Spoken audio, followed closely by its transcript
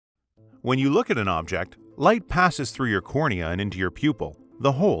When you look at an object, light passes through your cornea and into your pupil,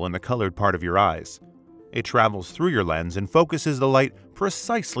 the hole in the colored part of your eyes. It travels through your lens and focuses the light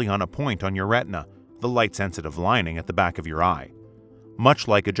precisely on a point on your retina, the light-sensitive lining at the back of your eye. Much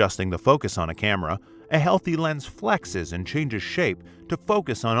like adjusting the focus on a camera, a healthy lens flexes and changes shape to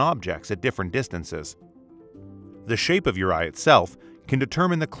focus on objects at different distances. The shape of your eye itself can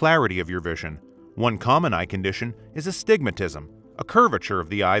determine the clarity of your vision. One common eye condition is astigmatism, a curvature of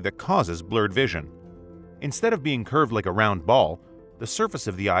the eye that causes blurred vision. Instead of being curved like a round ball, the surface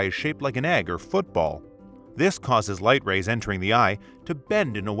of the eye is shaped like an egg or football. This causes light rays entering the eye to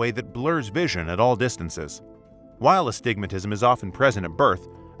bend in a way that blurs vision at all distances. While astigmatism is often present at birth,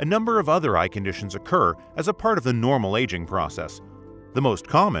 a number of other eye conditions occur as a part of the normal aging process. The most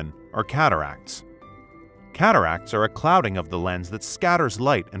common are cataracts. Cataracts are a clouding of the lens that scatters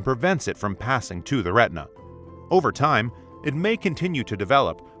light and prevents it from passing to the retina. Over time, it may continue to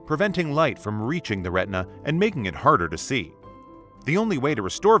develop, preventing light from reaching the retina and making it harder to see. The only way to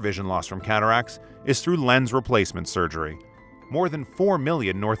restore vision loss from cataracts is through lens replacement surgery. More than 4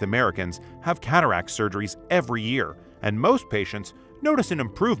 million North Americans have cataract surgeries every year, and most patients notice an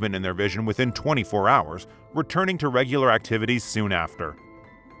improvement in their vision within 24 hours, returning to regular activities soon after.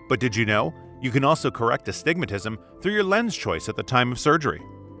 But did you know you can also correct astigmatism through your lens choice at the time of surgery?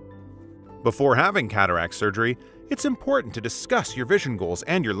 Before having cataract surgery, it's important to discuss your vision goals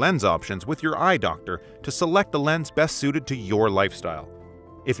and your lens options with your eye doctor to select the lens best suited to your lifestyle.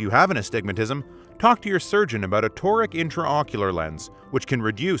 If you have an astigmatism, talk to your surgeon about a toric intraocular lens, which can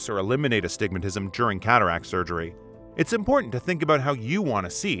reduce or eliminate astigmatism during cataract surgery. It's important to think about how you want to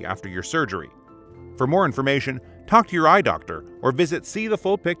see after your surgery. For more information, talk to your eye doctor or visit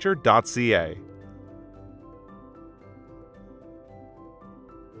seethefullpicture.ca.